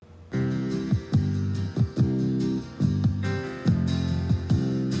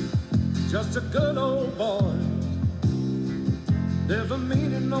just a good old boy. Never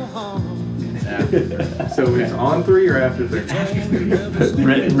meaning no harm. So it's on 3 or after 3?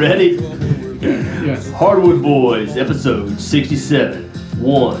 Ready? Yes. Hardwood Boys, episode 67.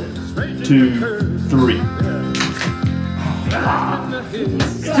 1, 2, 3.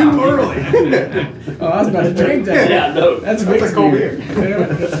 It's too early. Oh, I was about to drink that. Yeah, no. That's a That's big a cold beer. Yeah,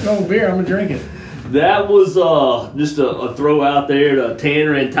 that's cold beer. I'm gonna drink it. That was just a throw out there to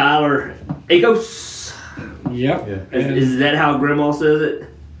Tanner and Tyler. Akos. Yep. Yeah. Is that how Grandma says it?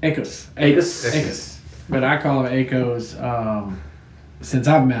 Akos. Akos. Akos. But I call him Akos since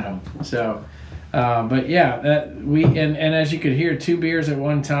I've met him. So, but yeah, and as you could hear, 2 beers at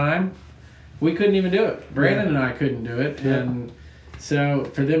one time, we couldn't even do it. Brandon and I couldn't do it, and so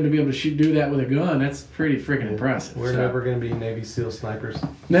for them to be able to do that with a gun, that's pretty freaking impressive. We're never going to be Navy SEAL snipers.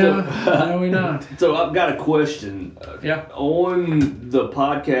 No, we're not. So I've got a question. Yeah. On the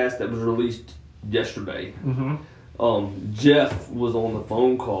podcast that was released yesterday, Jeff was on the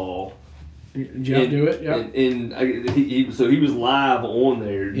phone call. Jeff, do it. Yeah. And he was live on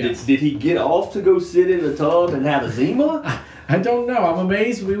there. Yes. Did he get off to go sit in the tub and have a Zima? I don't know. I'm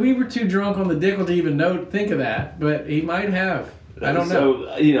amazed. We were too drunk on the Dickel to even think of that, but he might have. I don't know.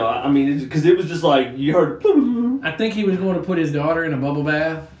 So, I mean, because it was just like, you heard... I think he was going to put his daughter in a bubble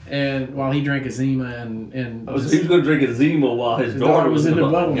bath, and while he drank a Zima and he was going to drink a Zima while his daughter was in the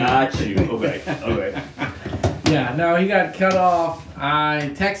bubble. Got you. Okay. Yeah, no, he got cut off. I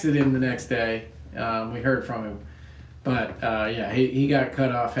texted him the next day. We heard from him. But, he got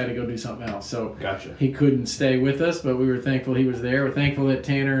cut off, had to go do something else. So Gotcha. He couldn't stay with us, but we were thankful he was there. We're thankful that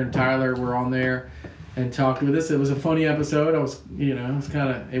Tanner and Tyler were on there and talked with us. It was a funny episode. It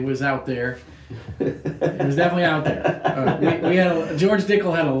was out there. It was definitely out there. George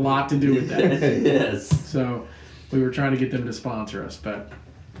Dickel had a lot to do with that. Yes. So we were trying to get them to sponsor us, but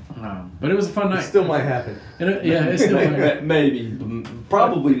it was a fun night. It still might happen. It still might. Maybe.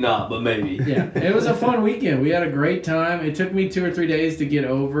 Probably not, but maybe. Yeah, it was a fun weekend. We had a great time. It took me 2 or 3 days to get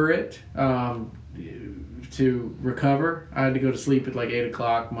over it, to recover. I had to go to sleep at like 8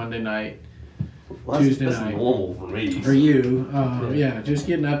 o'clock Monday night. Well, Tuesday that's night. normal for me. For you, just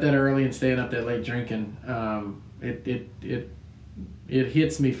getting up that early and staying up that late drinking, it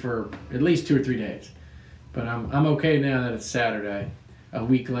hits me for at least 2 or 3 days. But I'm okay now that it's Saturday. A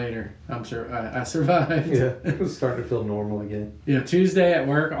week later, I survived. Yeah, it was starting to feel normal again. Yeah, Tuesday at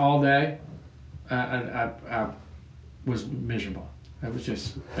work all day, I was miserable. It was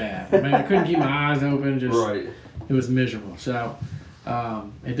just bad. I couldn't keep my eyes open. It was miserable. So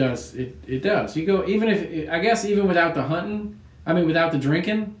it does. You go even without the hunting. Without the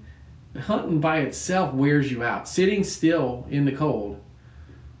drinking, hunting by itself wears you out. Sitting still in the cold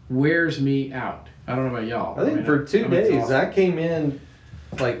wears me out. I don't know about y'all. I think for 2 days, I came in,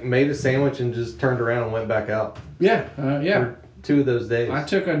 made a sandwich and just turned around and went back out. Yeah. For 2 of those days. I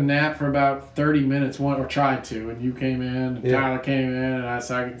took a nap for about 30 minutes, or tried to, and you came in, and Tyler came in, and I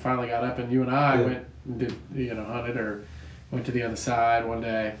finally got up, and you and I went and did, hunted or went to the other side one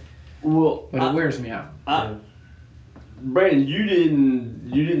day. Well, but it wears me out. Brandon,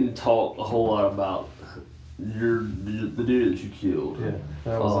 you didn't talk a whole lot about the deer that you killed. Yeah,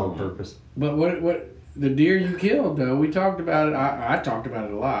 that was on purpose. But what the deer you killed, though, we talked about it. I talked about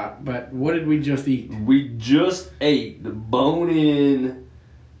it a lot. But what did we just eat? We just ate the bone-in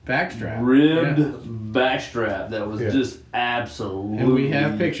backstrap, ribbed backstrap that was just absolutely. And we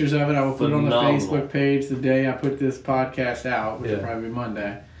have pictures of it. I will put it on the phenomenal. Facebook page the day I put this podcast out, which will probably be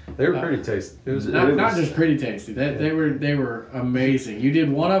Monday. They were pretty tasty. It was not just pretty tasty. They were amazing. You did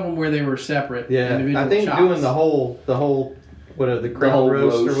one of them where they were separate. Yeah, individual I think chops. doing the whole the crown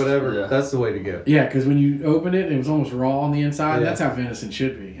roast or whatever. Yeah. That's the way to go. Yeah, because when you open it, it was almost raw on the inside. Yeah. That's how venison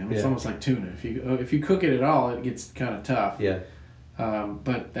should be. It's almost like tuna. If you cook it at all, it gets kind of tough. Yeah.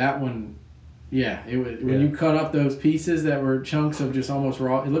 But that one, it was when you cut up those pieces that were chunks of just almost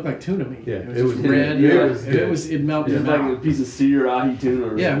raw. It looked like tuna meat. Yeah, it was red. It melted. It was like a piece of seared ahi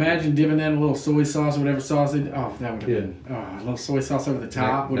tuna. Imagine dipping that in a little soy sauce or whatever sauce. That would have been. A little soy sauce over the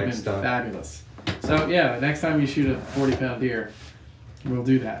top would have been fabulous. So next time you shoot a 40-pound deer, we'll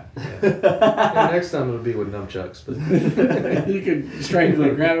do that. Next time it'll be with nunchucks, but you could strangely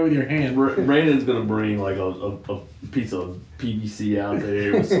grab it with your hand. Brandon's gonna bring like a piece of PVC out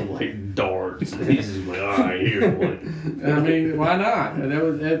there with some darts, and he's just like, all right, here's one. Why not?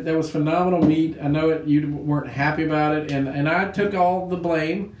 That was phenomenal meat. I know you weren't happy about it, and I took all the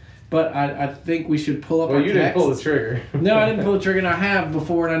blame. But I think we should pull up our you didn't texts. pull the trigger. No, I didn't pull the trigger, and I have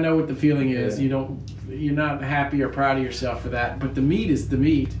before, and I know what the feeling is. You're not happy or proud of yourself for that. But the meat is the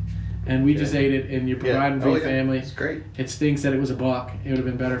meat, and we just ate it, and you're providing for Oh, your family. It's great. It stinks that it was a buck. It would have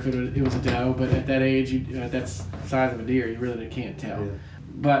been better if it was a doe, but at that age, that's the size of a deer, you really can't tell. Yeah.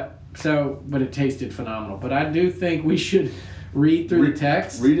 But it tasted phenomenal. But I do think we should read through the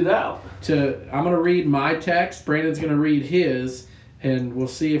text. Read it out. I'm going to read my text. Brandon's going to read his, and we'll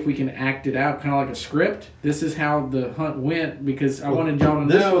see if we can act it out, kind of like a script. This is how the hunt went, because I wanted y'all to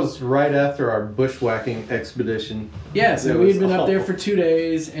know. This was right after our bushwhacking expedition. Yes, and It we had was been up there awful. for 2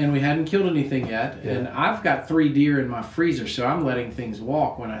 days, and we hadn't killed anything yet. Yeah. And I've got 3 deer in my freezer, so I'm letting things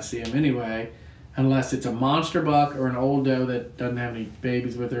walk when I see them anyway, unless it's a monster buck or an old doe that doesn't have any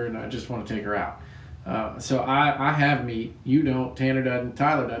babies with her, and I just want to take her out. So I have meat. You don't. Tanner doesn't.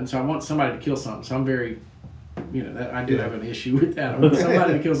 Tyler doesn't. So I want somebody to kill something. So I'm very, I do have an issue with that. I want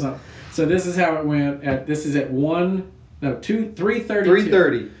somebody to kill something. So this is how it went. This is at 3:30.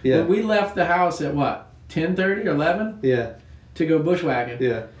 3:30. Yeah. When we left the house at what? 10:30 or 11 Yeah. to go bushwhacking.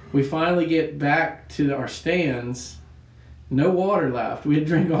 Yeah. We finally get back to our stands. No water left. We had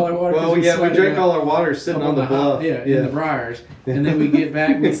drank all our water. Well, we drank all our water sitting up on the bluff. in the briars. And then we get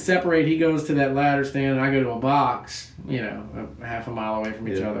back, we separate. He goes to that ladder stand, and I go to a box, a half a mile away from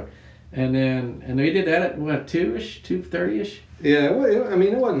each other. And they did that at what, 2-ish, 2:30-ish? Yeah, well, I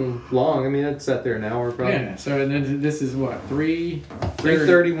mean, it wasn't long. I mean, it sat there an hour probably. Yeah. So and then this is what,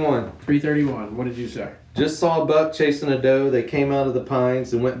 3:31. 3:31. What did you say? Just saw a buck chasing a doe. They came out of the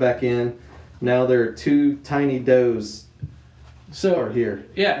pines and went back in. Now there are 2 tiny does So are here.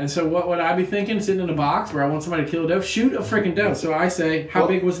 yeah, and so what would I be thinking? Sitting in a box where I want somebody to kill a doe? Shoot a freaking doe. So I say, how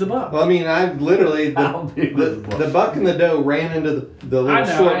big was the buck? Well, I mean, I literally How big was the buck? the buck and the doe ran into the I little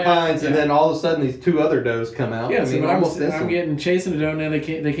know, short pines, and yeah. then all of a sudden these 2 other does come out. Yeah, I mean, so almost I'm instantly. getting chasing a doe. Now they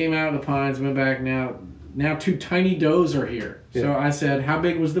came out of the pines, went back. Now 2 tiny does are here. So Yeah. I said, how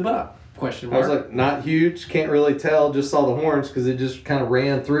big was the buck? Question I mark. was like, not huge, can't really tell. Just saw the horns because it just kind of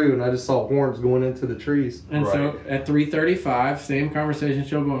ran through, and I just saw horns going into the trees. and so at 3:35, same conversation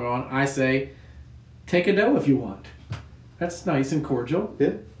still going on. I say, take a doe if you want. That's nice and cordial.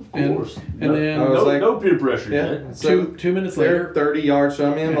 Yeah, Of course. And then I was like- no peer pressure. yeah. man. So two minutes they're later, 30 yards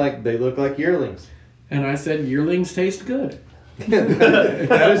from me. I'm Yeah. like, they look like yearlings. and I said, yearlings taste good.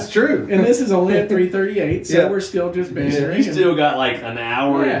 That is true. And this is only at 3:38, so Yeah. we're still just bantering. You still got like an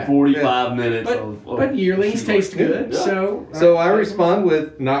hour Yeah. and 45 minutes but, of but yearlings shoot taste like- good, Yeah. so So I respond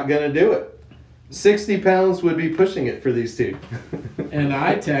with, not gonna do it. 60 pounds would be pushing it for these 2. And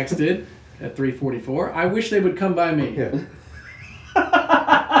I texted at 3:44, I wish they would come by me. Yeah.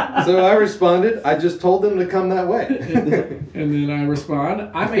 So I responded, I just told them to come that way. And then I respond,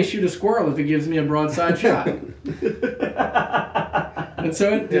 I may shoot a squirrel if it gives me a broadside shot. And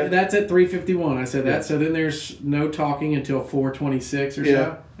so that's at 3:51. I said that. So then there's no talking until 4:26 or Yeah.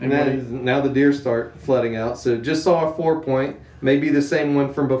 so. And then now the deer start flooding out. So just saw a 4-point, maybe the same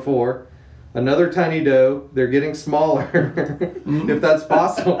one from before. Another tiny doe. They're getting smaller, if that's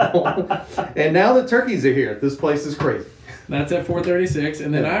possible. And now the turkeys are here. This place is crazy. That's at 4:36.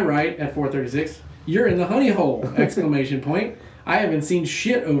 And then Yeah. I write at 4:36, you're in the honey hole! Exclamation point. I haven't seen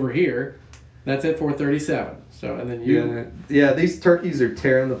shit over here. That's at 4:37. So, and then you, Yeah, these turkeys are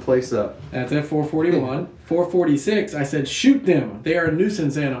tearing the place up. that's at 4:41. 4:46, I said, shoot them. They are a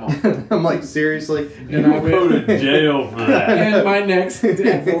nuisance animal. I'm like, seriously? And You I go went, to jail for that. and my next,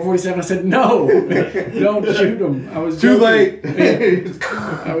 at 4:47, I said, no, don't shoot them. I was Too joking. late.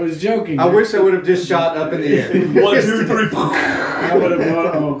 I was joking. I wish I would have just shot up in the air. 1, 2, 3. I would have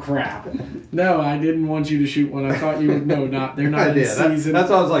gone, oh crap. No, I didn't want you to shoot one. I thought you would, no, not, they're not I in did. season. That's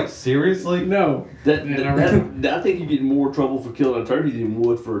why I was like, seriously? No. I think you get in more trouble for killing a turkey than you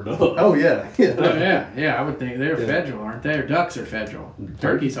would for a dog. Oh, yeah. Oh, yeah, I would think they're Yeah. federal, aren't they? Or ducks are federal.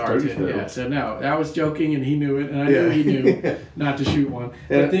 Turkeys are Turkey's too. federal. Yeah. So no, I was joking and he knew it, and I knew he knew not to shoot one.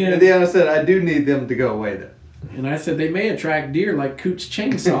 But And then, then I said, I do need them to go away then. and I said they may attract deer like Coots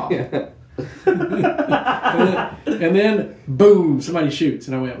chainsaw. Yeah. and then boom, somebody shoots,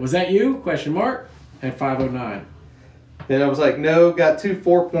 and I went, "Was that you?" Question mark. At 5:09. And I was like, no, got 2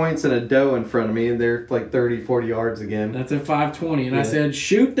 4-points and a doe in front of me, and they're like 30, 40 yards again. That's at 5:20, and I Yeah. said,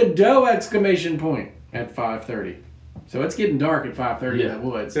 "Shoot the doe!" Exclamation point at 5:30. So it's getting dark at 5:30 in Yeah. the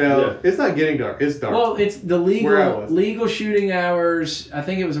woods. So Yeah. it's not getting dark. It's dark. Well, it's the Where I was. legal shooting hours. I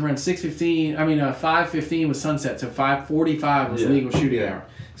think it was around 6:15. 5:15 was sunset, so 5:45 was Yeah. legal shooting Yeah. hour.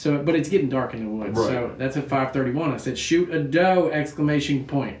 So, but it's getting dark in the woods. Right. So that's at 5:31. I said, "Shoot a doe!" Exclamation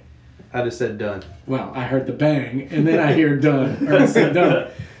point. I just said done. Well, I heard the bang, and then I hear done. Or I said done.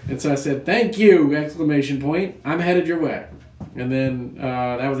 And so I said, "Thank you!" Exclamation point. I'm headed your way. And then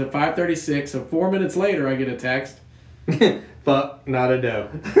that was at 5:36. So 4 minutes later, I get a text. Fuck, not a doe.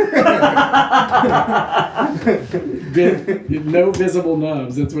 No visible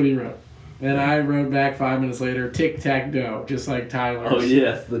nubs. That's what he wrote. And I wrote back 5 minutes later, tic-tac-doe, just like Tyler's. Oh,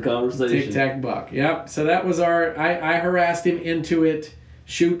 yes, the conversation. Tic-tac-buck. Yep. So that was I harassed him into it.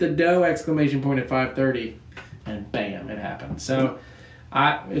 Shoot the doe! Exclamation point at 5:30, and bam, it happened. So,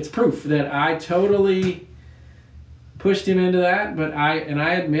 it's proof that I totally pushed him into that. But I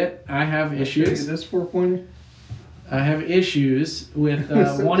admit I have issues. Is this 4-pointer? I have issues with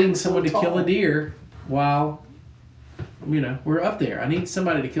wanting someone to kill a deer while we're up there. I need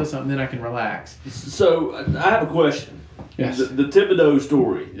somebody to kill something, then I can relax. So, I have a question. Yes. The Thibodeau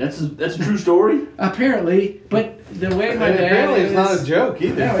story. That's a true story? Apparently, but the way my dad Apparently, it's is, not a joke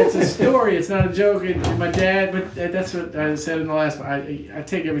either. No, it's a story. It's not a joke. My dad, but that's what I said in the last one. I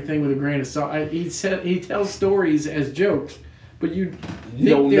take everything with a grain of salt. He tells stories as jokes, but you think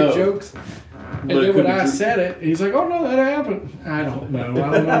don't they're know. jokes. And But it then could when be I true. said it, he's like, "Oh no, that happened." I don't know.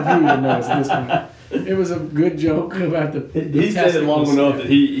 I don't know if he even knows at this point. It was a good joke about the He said it long testicles. enough that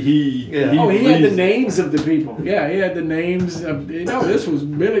he Yeah. Oh, he had the believes- names of the people. Yeah, he had the names of. This was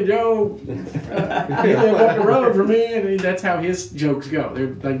Billy Joe. He lived up the road from me, and that's how his jokes go.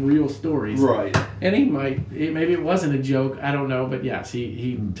 They're like real stories. Right. And maybe it wasn't a joke. I don't know, but yes,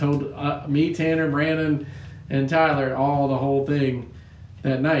 he told me, Tanner, Brandon, and Tyler all the whole thing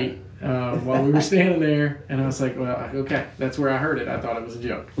that night while we were standing there, and I was like, well, okay, that's where I heard it. I thought it was a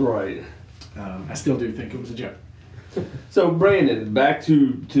joke. Right. I still do think it was a joke. So, Brandon, back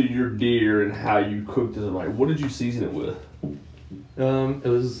to your deer and how you cooked it. Like, what did you season it with? It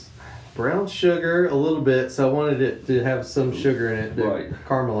was brown sugar a little bit, so I wanted it to have some sugar in it to Right.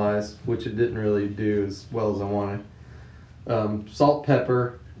 caramelize, which it didn't really do as well as I wanted. Salt,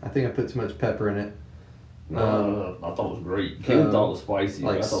 pepper. I think I put too much pepper in it. I thought it was great. Ken thought it was spicy,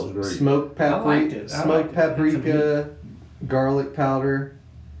 but I thought it was great. Smoked I liked paprika, it. I smoked liked it. paprika, garlic powder,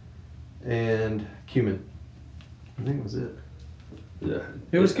 and cumin. I think that was it. Yeah.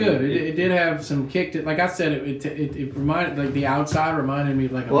 It was good. It did have some kick to, like I said, it reminded, like the outside reminded me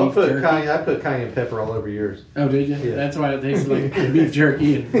of like a Well, beef jerky. I put cayenne pepper all over yours. Oh, did you? Yeah. That's why it tasted like beef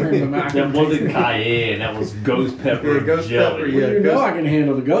jerky and burnt my mouth. That wasn't cayenne. That was ghost pepper Yeah, ghost jelly. pepper, Well, yeah. you know ghost- I can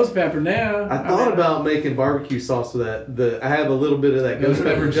handle the ghost pepper now. I thought about making barbecue sauce with that. I have a little bit of that ghost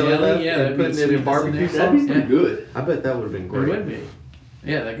pepper jelly left, yeah, and that'd be putting it in sweetness in barbecue there. That'd be sauce. pretty Yeah. good. I bet that would have been It great. would be.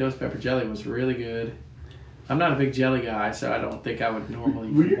 Yeah, that ghost pepper jelly was really good. I'm not a big jelly guy, so I don't think I would normally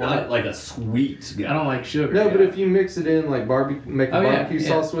Well, you're want not it. like a sweet guy. I don't like sugar. No, but yeah. if you mix it in like make a Oh, yeah, barbecue yeah.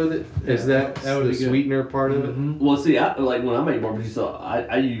 sauce with it, is Yeah, that that would the be good. sweetener part of it? Mhm. Well, see, I like when I make barbecue sauce,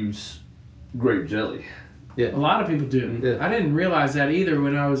 I use grape jelly. A lot of people do. Yeah. I didn't realize that either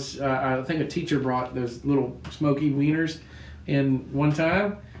when I was, I think a teacher brought those little smoky wieners in one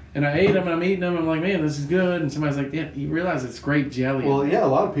time, and I ate them, and I'm eating them, I'm like, man, this is good, and somebody's like, yeah, you realize it's grape jelly. Well, yeah, a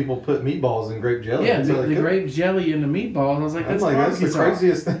lot of people put meatballs in grape jelly. Yeah, That's the, how they the cook. grape jelly in the meatballs. I was like, I'm that's like, that's the barbecue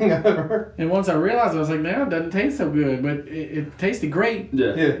sauce. craziest thing I've ever heard. And once I realized, I was like, now it doesn't taste so good, but it tasted great.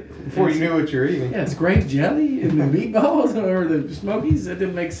 Yeah. Yeah, before you knew what you're eating. Yeah, it's grape jelly in the meatballs or the smokies. That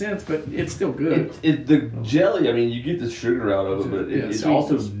didn't make sense, but it's still good. The jelly, I mean, you get the sugar out of it, but Yeah, it sweet.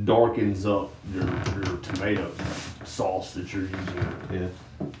 also darkens up your tomato sauce that you're using. Yeah.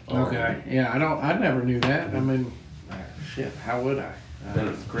 Okay. Yeah, I never knew that. I mean, shit, how would I? Then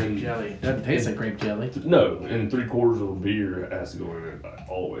it's Grape jelly. Doesn't taste like grape jelly. No, and 3/4 of a beer has to go in it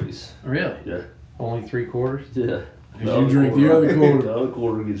always. Really? Yeah. Only 3/4. Yeah. You drink the other quarter. The other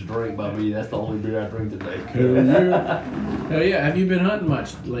quarter gets drank by me. That's the only beer I drink today. Oh yeah. Have you been hunting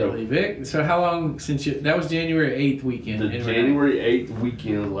much lately, Vic? So how long since you? That was January 8th weekend. The in January 8th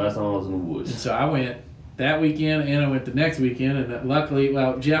weekend was the last time I was in the And woods. so I went that weekend, and I went the next weekend, and luckily,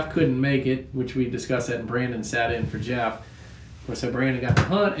 well, Jeff couldn't make it, which we discussed that, and Brandon sat in for Jeff. So Brandon got to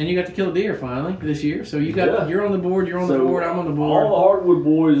hunt, and you got to kill a deer finally this year. So you got Yeah. you're on the board, you're on the So, board, I'm on the All the board. hardwood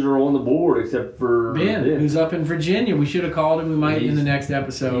boys are on the board except for Ben, who's up in Virginia, we should have called him. We might in the next He's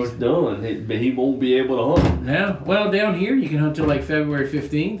episode. done, but he won't be able to hunt. Yeah, well, down here you can hunt till like February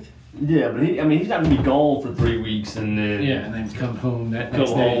 15th. Yeah, but he's not gonna be gone for 3 weeks and then Yeah, and then come home that come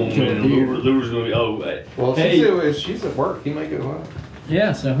next day home and kill a and deer. Lure's gonna be Well, hey. if she's at work, he might go home.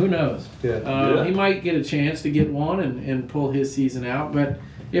 Yeah, so who knows? Yeah. Yeah. He might get a chance to get one and pull his season out, but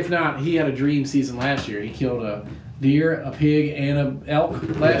if not, he had a dream season last year. He killed a deer, a pig, and an elk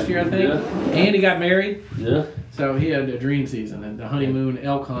last year, I think. Yeah. And he got married, Yeah. so he had a dream season and the honeymoon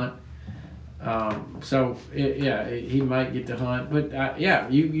elk hunt. He might get to hunt, but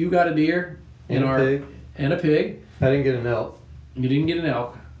you got a deer And a pig. and a pig. I didn't get an elk. You didn't get an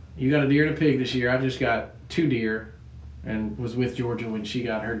elk. You got a deer and a pig this year. I just got 2 deer and was with Georgia when she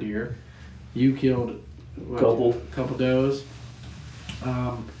got her deer. You killed couple does.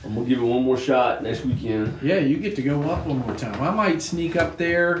 I'm gonna give it one more shot next weekend. Yeah, you get to go up one more time. I might sneak up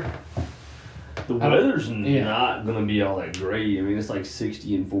there. The weather's not gonna be all that great. I mean, it's like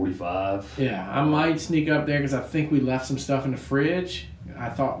 60 and 45. Yeah, I might sneak up there because I think we left some stuff in the fridge. I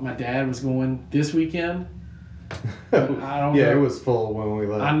thought my dad was going this weekend. But I don't know. It was full when we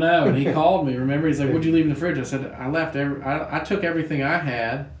left. I know, and he called me. Remember, he's like, "What'd you leave in the fridge?" I said, "I left I took everything I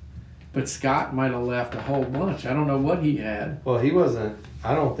had, but Scott might have left a whole bunch. I don't know what he had." Well, he wasn't.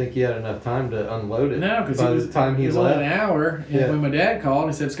 I don't think he had enough time to unload it. No, because by the time he it was left, only an hour. And when my dad called,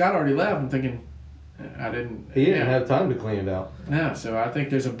 he said Scott already left. I'm thinking, I didn't. He didn't have time to clean it out. No, so I think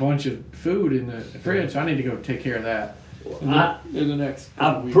there's a bunch of food in the fridge. So I need to go take care of that in the next.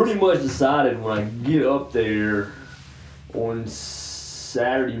 I've weeks. pretty much decided when I get up there on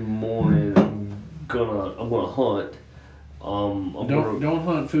Saturday morning, I'm gonna hunt. Don't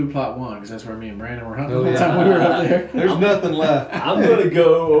hunt food plot 1 because that's where me and Brandon were hunting Oh, the yeah. time we were up there. There's nothing left. I'm gonna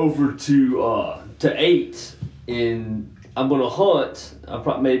go over to 8 and I'm gonna hunt. I'll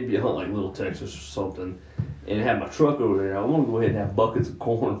probably maybe hunt like Little Texas or something, and have my truck over there. I'm gonna go ahead and have buckets of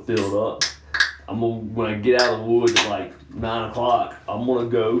corn filled up. When I get out of the woods at like 9 o'clock, I'm gonna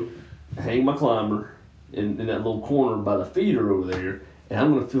go hang my climber in that little corner by the feeder over there, and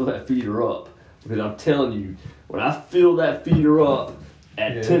I'm gonna fill that feeder up because I'm telling you, when I fill that feeder up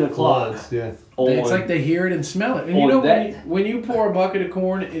at 10 o'clock, It's like they hear it and smell it. And you know, when you pour a bucket of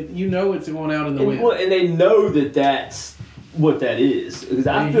corn, you know it's going out in the wind. And they know that's what that is. Because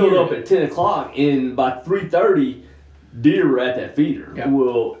I filled up at 10 o'clock, and by 3:30, deer were at that feeder. Yeah.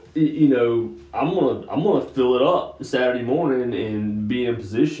 Well, I'm gonna fill it up Saturday morning and be in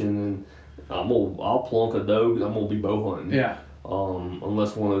position, and I'll plunk a doe. I'm gonna be bow hunting. Yeah.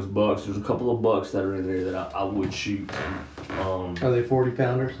 Unless one of those bucks. There's a couple of bucks that are in there that I would shoot. Are they 40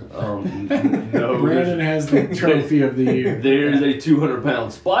 pounders? No. Brandon has the trophy of the year. There's a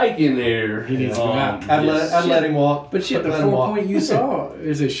 200-pound spike in there. He needs to go out. I'd let him walk. But shit, the 4-point you saw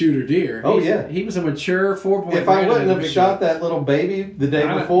is a shooter deer. Oh, yeah. He was a mature 4-point. If I wouldn't have shot that little baby the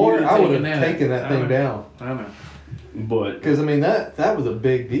day before, I would have taken that thing down. I know. But because I mean that was a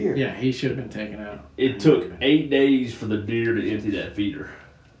big deer. Yeah, he should have been taken out. It took 8 days for the deer to empty that feeder.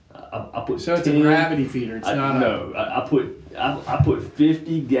 I put so it's a gravity feeder. It's not. No, I put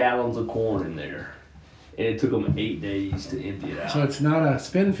 50 gallons of corn in there, and it took them 8 days to empty it out. So it's not a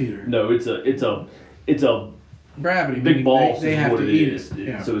spin feeder. No, it's a gravity. Big balls. They have to eat it.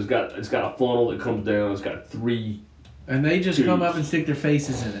 Yeah. So it's got a funnel that comes down. It's got 3. And they just come up and stick their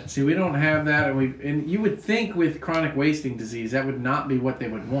faces in it. See, we don't have that, and you would think with chronic wasting disease that would not be what they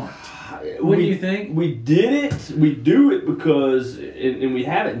would want. Wouldn't you think? We did it. We do it because, and we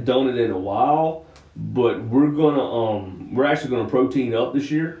haven't done it in a while. But we're actually gonna protein up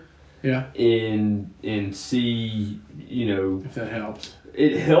this year. Yeah. And see, if that helps.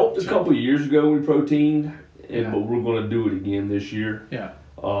 It helped a couple of years ago when we proteined, but we're gonna do it again this year. Yeah.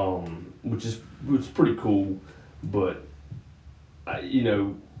 Which is pretty cool. But,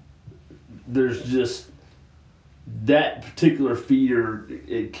 there's just that particular feeder.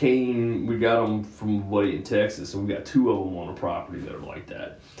 We got them from a buddy in Texas, and we got 2 of them on the property that are like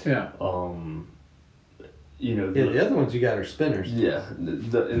that. Yeah. The other ones you got are spinners. Yeah.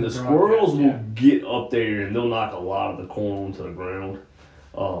 The squirrels will get up there and they'll knock a lot of the corn onto the ground.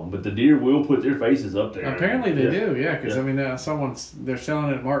 But the deer will put their faces up there. Apparently they do, yeah. Because I mean, they're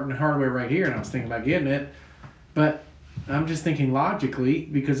selling it at Martin Hardware right here, and I was thinking about getting it. But I'm just thinking logically,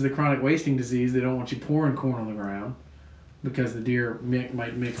 because of the chronic wasting disease, they don't want you pouring corn on the ground because the deer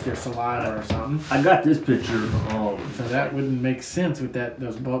might mix their saliva or something. I got this picture. So that wouldn't make sense with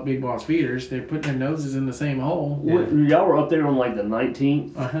those big boss feeders. They're putting their noses in the same hole. Y'all were up there on like the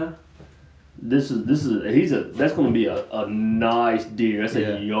 19th. Uh-huh. That's going to be a nice deer. That's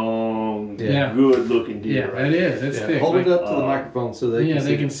a young, good looking deer. Yeah, right? It is. It's thick. Hold it up to the microphone so they can see. Yeah,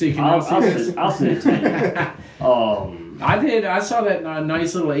 they can see. I'll send it to you. I saw that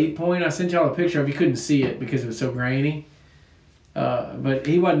nice little 8-point. I sent y'all a picture of. You couldn't see it because it was so grainy. But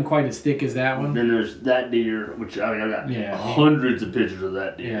he wasn't quite as thick as that one. Then there's that deer, which I got hundreds of pictures of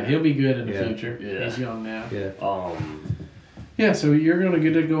that deer. Yeah, he'll be good in the future. Yeah. He's young now. Yeah. Yeah, so you're going to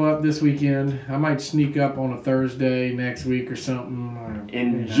get to go up this weekend. I might sneak up on a Thursday next week or something.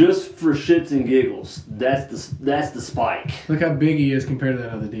 And just for shits and giggles, that's the spike. Look how big he is compared to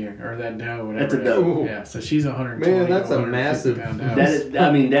that other deer, or that doe, whatever. That's a doe. Yeah, so she's 120. Man, that's a massive. Pound doe. That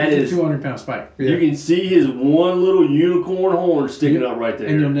is 200-pound spike. You can see his one little unicorn horn sticking up right there.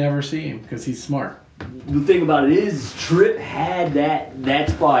 And you'll never see him because he's smart. The thing about it is, Tripp had that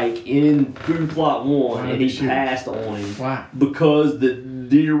spike in food plot 1, and he passed on him. Why? Because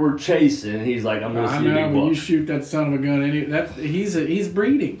deer we're chasing, and he's like, I'm gonna I see a know, big when buck. you shoot that son of a gun, he's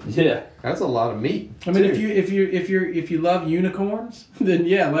breeding. Yeah. That's a lot of meat. I mean, too. if you love unicorns, then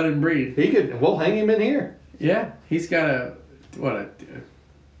yeah, let him breed. We'll hang him in here. Yeah, he's got a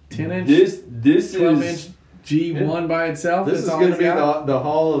 10-inch, This 12-inch is G1 by itself. This That's is all going to he's be got? the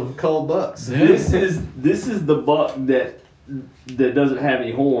hall of cold bucks. Yeah. this is the buck that doesn't have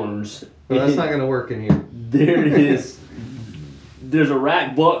any horns. But that's not going to work in here. There's a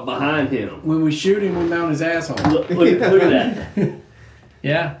rack buck behind him. When we shoot him, we mount his asshole. Look at that.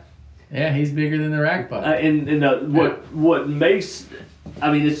 Yeah, he's bigger than the rack buck. What makes,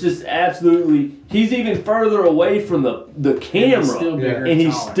 I mean, it's just absolutely. He's even further away from the camera, He's still bigger and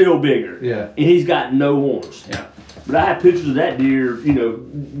he's taller. still bigger. Yeah. And he's got no horns. Yeah. But I have pictures of that deer,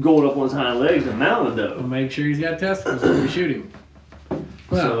 going up on his hind legs and mounting a We'll doe. make sure he's got testicles when we shoot him.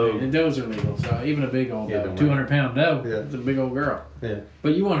 Well, So- and does are legal, so even a big old Yeah, doe, don't 200-pound doe, Yeah. it's a big old girl. Yeah.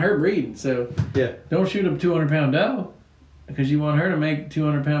 But you want her breeding, so Yeah. don't shoot a 200-pound doe because you want her to make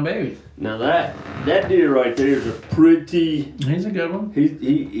 200-pound babies. Now that deer right there is a pretty. He's a good one.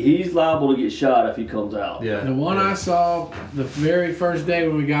 He's liable to get shot if he comes out. Yeah. The one I saw the very first day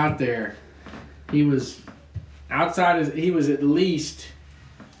when we got there, he was outside. He was at least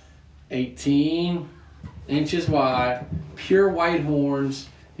 18 inches wide, pure white horns.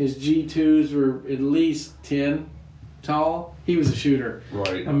 His G2s were at least 10 tall. He was a shooter.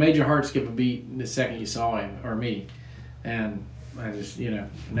 Right. I made your heart skip a beat the second you saw him, or me. And I just,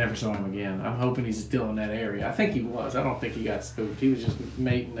 never saw him again. I'm hoping he's still in that area. I think he was. I don't think he got spooked. He was just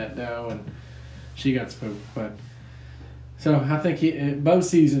mating that doe, and she got spooked. But so I think bow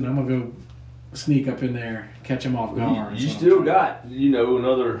season, I'm going to go sneak up in there, catch him off guard. You still got,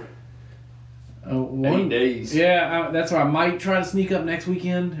 another 8 days. Yeah, that's why I might try to sneak up next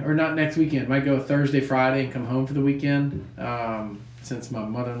weekend, or not next weekend. Might go Thursday, Friday, and come home for the weekend, since my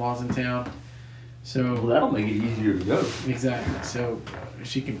mother-in-law's in town. So Well, that'll make it easier to go. exactly. So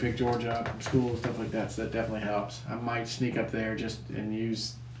she can pick Georgia up from school and stuff like that. So that definitely helps. I might sneak up there and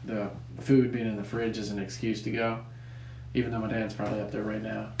use the food being in the fridge as an excuse to go, even though my dad's probably up there right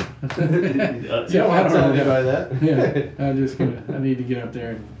now. You don't I have to don't tell know. anybody that. Yeah, I need to get up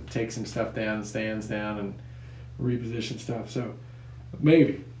there and take some stuff down, stands down, and reposition stuff. So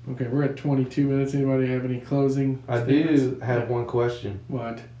maybe. Okay, we're at 22 minutes. Anybody have any closing I statements? do have one question.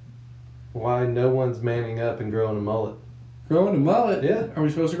 What? Why no one's manning up and growing a mullet? Growing a mullet? Yeah. Are we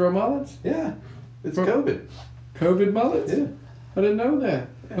supposed to grow mullets? Yeah. It's Bro- COVID. COVID mullets? Yeah. I didn't know that.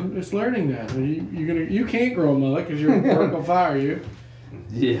 I'm just learning that. You can't grow a mullet because your work will fire you.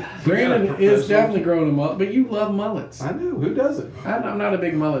 Yeah. Brandon is definitely growing a mullet, but you love mullets. I know. Who doesn't? I'm not a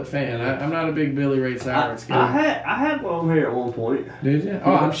big mullet fan. I'm not a big Billy Ray Cyrus guy. I had long hair at one point. Did you?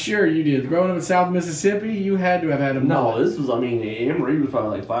 Oh, I'm sure you did. Growing up in South Mississippi, you had to have had a No, mullet. this was, Emery was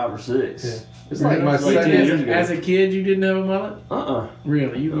probably like 5 or 6. Yeah. It's like my Like 10 second. years ago. As a kid, you didn't have a mullet? Uh-uh.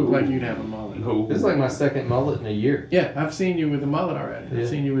 Really? You look like you'd have a mullet. No. It's like my second mullet in a year. Yeah, I've seen you with a mullet already. Yeah. I've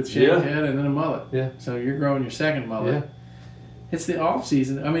seen you with shaved Yeah. head and then a mullet. Yeah. So you're growing your second mullet. Yeah. It's the off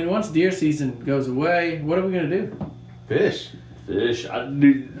season. I mean, once deer season goes away, what are we gonna do? Fish. Fish. I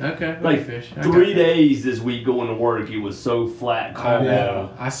do. Okay, Like fish. 3 days this week going to work, it was so flat calm. Yeah.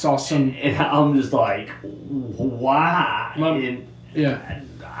 I saw some. And I'm just like, why? Mom- And Yeah,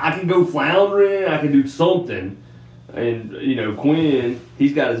 I can go floundering. I can do something. And Quinn,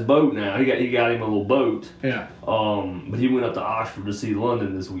 he's got his boat now. He got him a little boat. yeah. But he went up to Oxford to see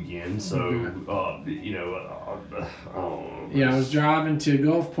London this weekend. So Yeah, I was driving to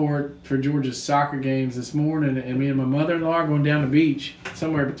Gulfport for Georgia's soccer games this morning, and me and my mother-in-law are going down the beach,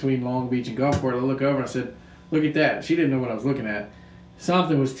 somewhere between Long Beach and Gulfport. I look over and I said, "Look at that." She didn't know what I was looking at.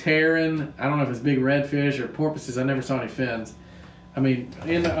 Something was tearing. I don't know if it's big redfish or porpoises. I never saw any fins. I mean,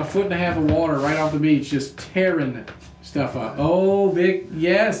 in a foot and a half of water right off the beach, just tearing stuff up. Oh, Vic,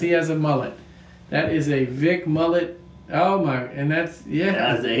 yes, he has a mullet. That is a Vic mullet. Oh my, and that's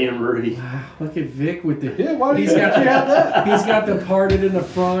That's Emery. Wow, look at Vic with the. Yeah, why do you He's think got you have that? He's got the parted in the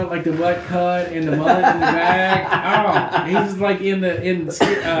front, like the butt cut, and the mullet in the back. Oh, he's like in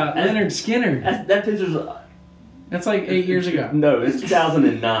Leonard Skinner. That picture's That's like 8 years ago. no, it's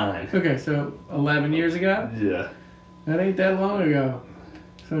 2009. Okay, so 11 years ago. Yeah. That ain't that long ago.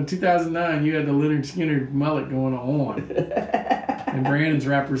 So in 2009, you had the Leonard Skinner mullet going on, and Brandon's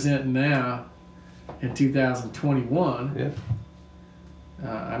representing now in 2021. Yeah.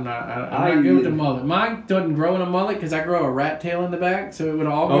 I'm not good with the mullet. Mine doesn't grow in a mullet because I grow a rat tail in the back, so it would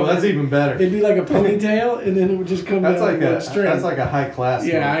all go. Oh, that's even better. It'd be like a ponytail, and then it would just come That's down like one a string. that's like a high class.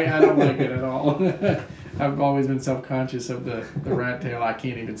 Yeah, one. I don't like it at all. I've always been self-conscious of the rat tail. I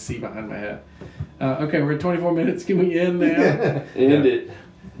can't even see behind my head. Okay, we're at 24 minutes. Can we end now? End it.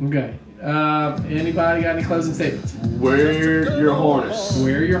 Okay. Anybody got any closing statements? Wear your harness.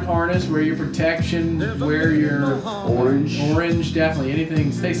 Wear your harness, wear your protection, wear your orange, definitely.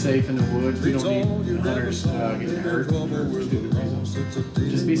 Anything, stay safe in the woods. We don't need hunters getting hurt for stupid reasons.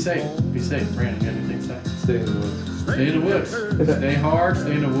 Just be safe. Be safe. Brandon, you got anything to say? Stay in the woods. Stay in the woods. Stay hard,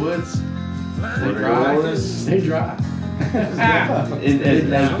 stay in the woods. Stay dry. Stay dry. And as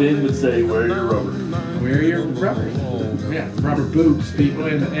Ben would say, wear your rubber. Wear your rubber. Yeah, rubber boots, people,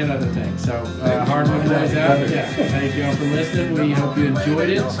 and other things. So, Hardwood Boys out. Yeah, thank you all for listening. We hope you enjoyed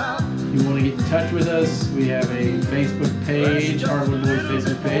it. If you want to get in touch with us, we have a Facebook page, Hardwood Boys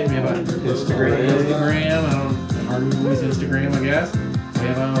Facebook page. We have an Instagram. Hardwood Boys Instagram, I guess. We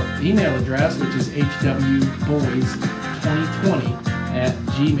have an email address, which is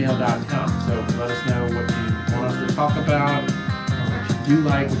hwboys2020@gmail.com. So let us know what you want us to talk about, what you do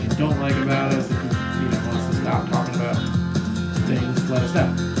like, what you don't like about us. If you want us to stop talking about things, let us know.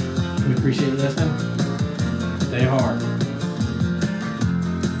 We appreciate you listening. Stay hard.